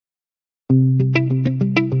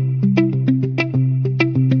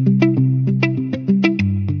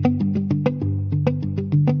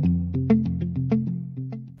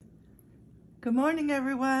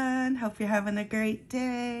Hope you're having a great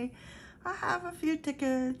day. I have a few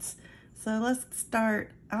tickets, so let's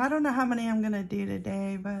start. I don't know how many I'm gonna do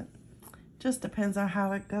today, but just depends on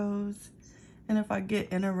how it goes and if I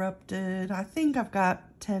get interrupted. I think I've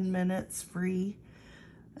got 10 minutes free,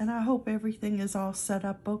 and I hope everything is all set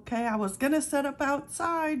up okay. I was gonna set up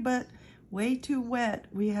outside, but way too wet.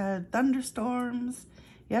 We had thunderstorms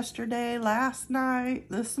yesterday, last night,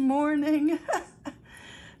 this morning.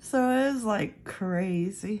 So it was like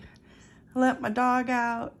crazy. I let my dog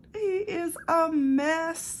out. He is a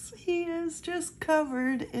mess. He is just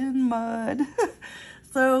covered in mud.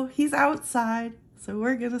 So he's outside, so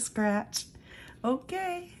we're gonna scratch.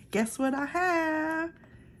 Okay, guess what I have?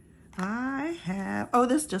 Oh,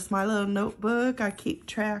 this is just my little notebook. I keep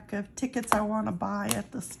track of tickets I want to buy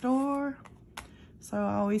at the store, so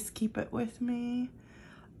I always keep it with me.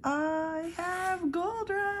 I have Gold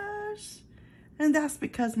Rush, and that's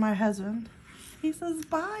because my husband, he says,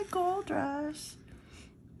 buy Gold Rush.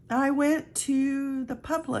 I went to the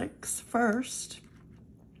Publix first.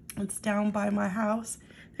 It's down by my house.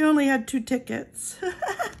 They only had 2 tickets.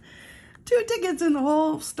 2 tickets in the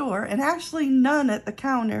whole store, and actually none at the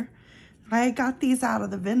counter. I got these out of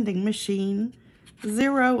the vending machine,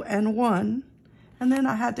 0 and 1. And then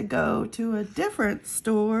I had to go to a different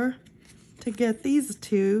store to get these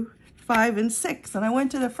 2, 5 and 6. And I went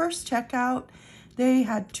to the first checkout. They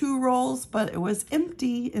had 2 rolls, but it was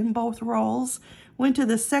empty in both rolls. Went to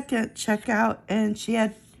the second checkout, and she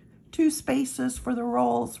had 2 spaces for the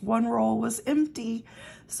rolls. 1 roll was empty.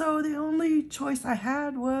 So the only choice I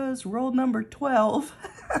had was roll number 12.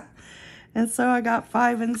 And so I got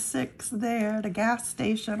 5 and 6 there at a gas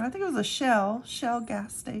station. I think it was a Shell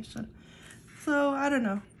gas station. So I don't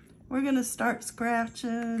know. We're gonna start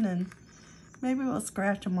scratching, and maybe we'll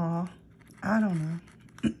scratch them all. I don't know.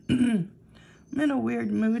 I'm in a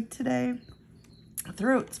weird mood today. My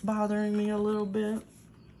throat's bothering me a little bit.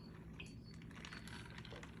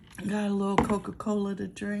 Got a little Coca-Cola to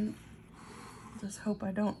drink. Just hope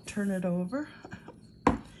I don't turn it over.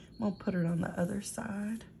 I'm gonna put it on the other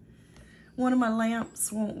side. One of my lamps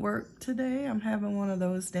won't work today. I'm having one of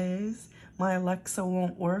those days. My Alexa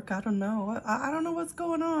won't work. I don't know. I don't know what's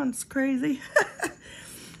going on. It's crazy.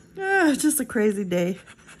 It's just a crazy day.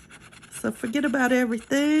 So forget about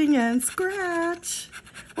everything and scratch.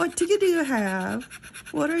 What ticket do you have?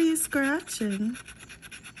 What are you scratching?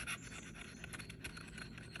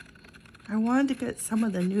 I wanted to get some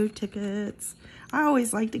of the new tickets. I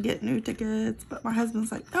always like to get new tickets, but my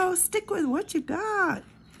husband's like, no, stick with what you got.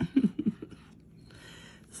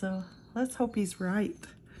 So let's hope he's right.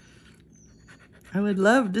 I would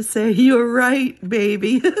love to say you're right,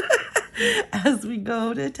 baby, as we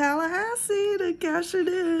go to Tallahassee to cash it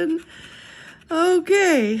in.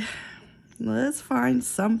 Okay, let's find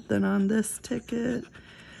something on this ticket.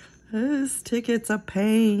 This ticket's a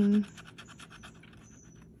pain.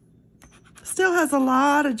 Still has a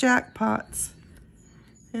lot of jackpots.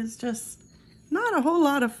 It's just not a whole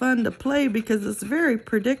lot of fun to play because it's very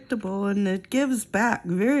predictable and it gives back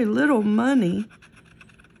very little money.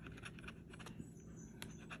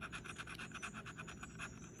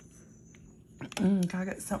 Gotta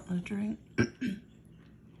get something to drink.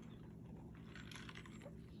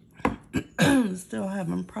 Still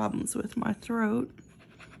having problems with my throat.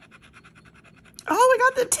 Oh, we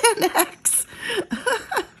got the 10X.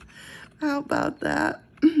 How about that?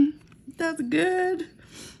 That's good.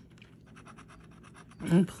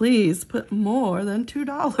 And please put more than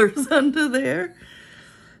 $2 under there.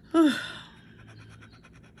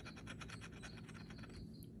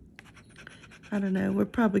 I don't know.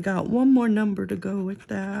 We've probably got one more number to go with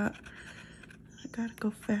that. I gotta go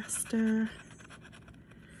faster.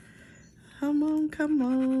 Come on, come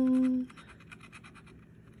on.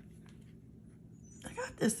 I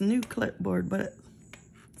got this new clipboard, but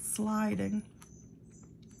it's sliding.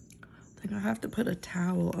 I think I have to put a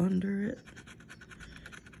towel under it.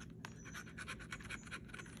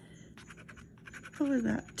 What was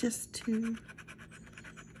that? Just 2.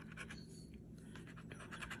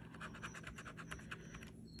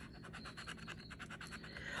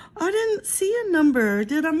 I didn't see a number.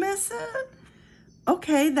 Did I miss it?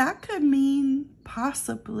 Okay, that could mean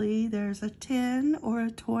possibly there's a 10 or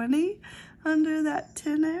a 20 under that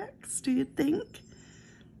 10X. Do you think?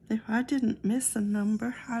 If I didn't miss a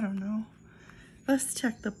number, I don't know. Let's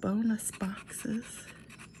check the bonus boxes.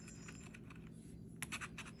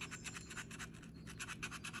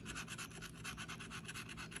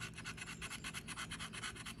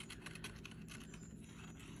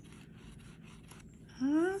 I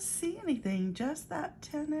don't see anything, just that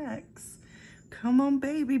 10X. Come on,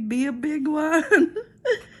 baby, be a big one.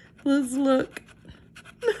 Let's look.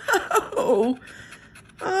 No. no.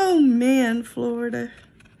 Oh man, Florida.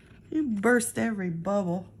 You burst every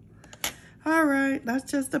bubble. All right, that's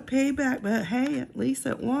just a payback, but hey, at least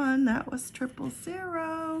it won. That was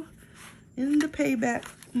 000 in the payback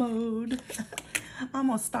mode. I'm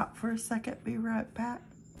gonna stop for a second, be right back.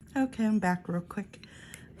 Okay, I'm back real quick.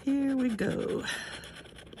 Here we go.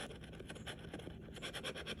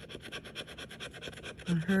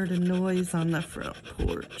 I heard a noise on the front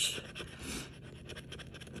porch.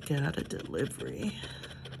 Got a delivery.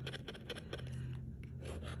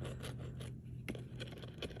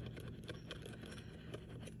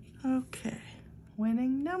 Okay,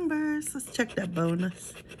 winning numbers. Let's check that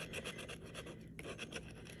bonus.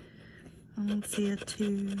 I don't see a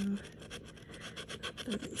 2,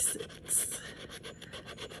 36,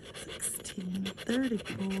 16,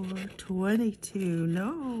 34, 22.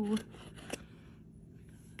 No.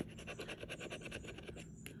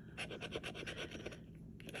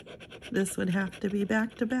 This would have to be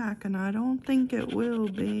back to back, and I don't think it will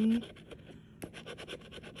be.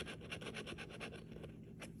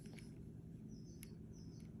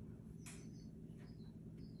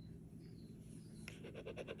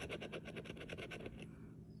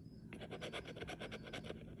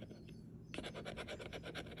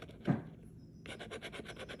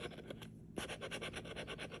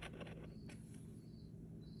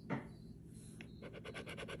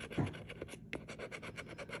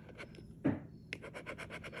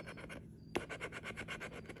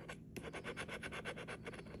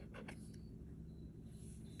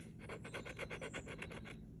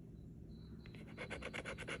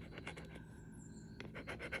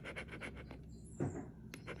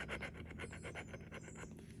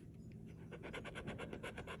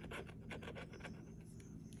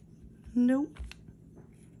 Nope.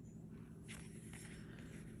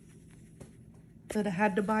 But I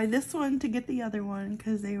had to buy this one to get the other one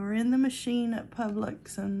because they were in the machine at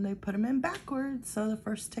Publix and they put them in backwards. So the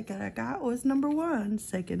first ticket I got was number 1.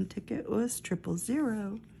 Second ticket was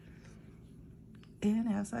 000.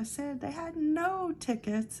 And as I said, they had no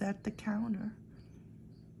tickets at the counter.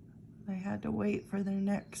 They had to wait for their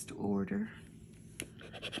next order.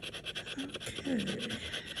 Okay.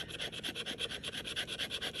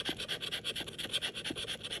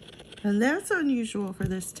 And that's unusual for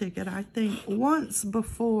this ticket. I think once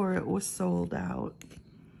before it was sold out.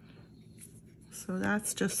 So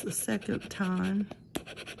that's just the second time.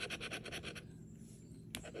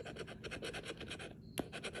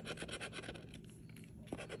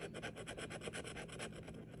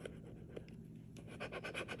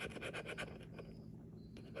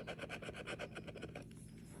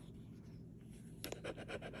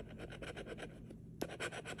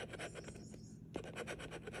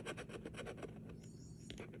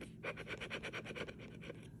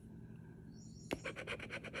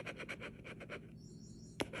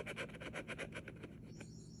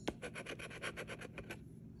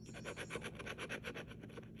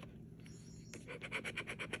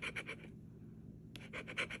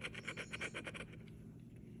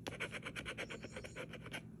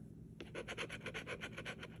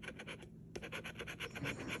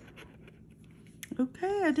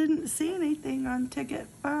 Okay, I didn't see anything on ticket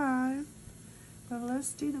 5, but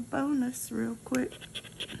let's do the bonus real quick.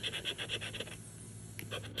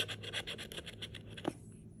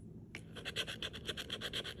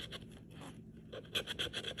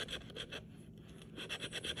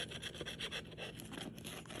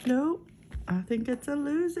 Nope, I think it's a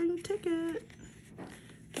losing ticket.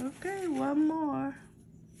 Okay, one more.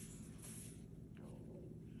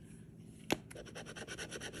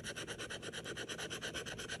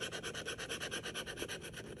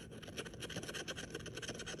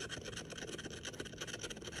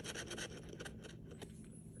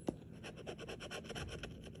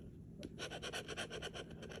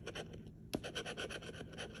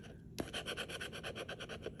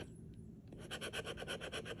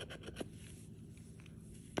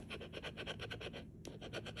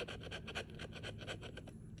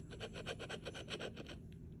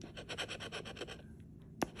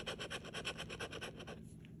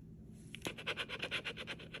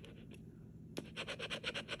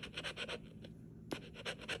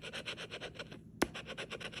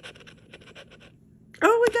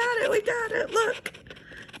 We got it, look.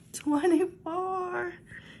 24.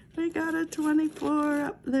 We got a 24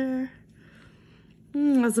 up there.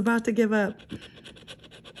 I was about to give up.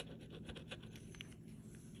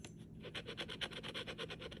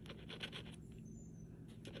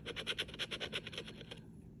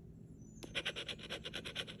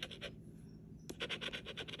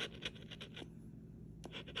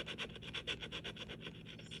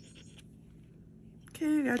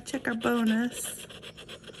 Okay, we gotta check our bonus.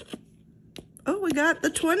 Oh, we got the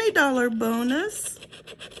 $20 bonus.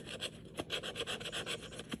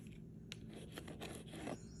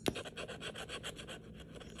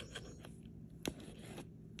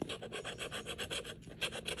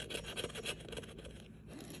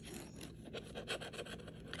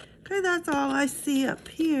 Okay, that's all I see up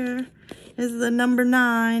here is the number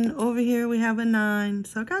 9. Over here we have a 9.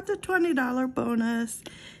 So I got the $20 bonus.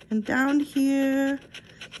 And down here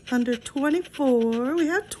under 24, we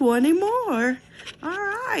have 20 more. All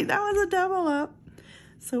right, that was a double up.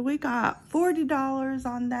 So we got $40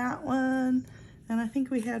 on that one. And I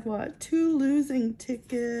think we had, what, 2 losing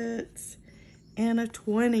tickets and a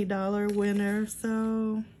 $20 winner.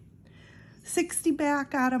 So 60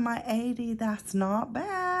 back out of my 80. That's not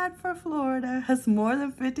bad for Florida. That's more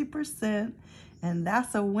than 50%. And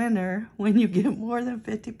that's a winner when you get more than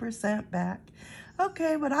 50% back.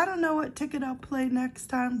 Okay, but I don't know what ticket I'll play next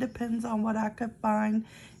time. Depends on what I could find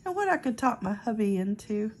and what I could talk my hubby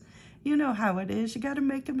into. You know how it is. You got to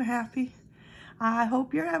make him happy. I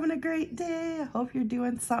hope you're having a great day. I hope you're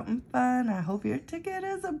doing something fun. I hope your ticket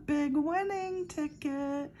is a big winning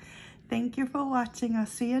ticket. Thank you for watching. I'll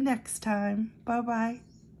see you next time. Bye-bye.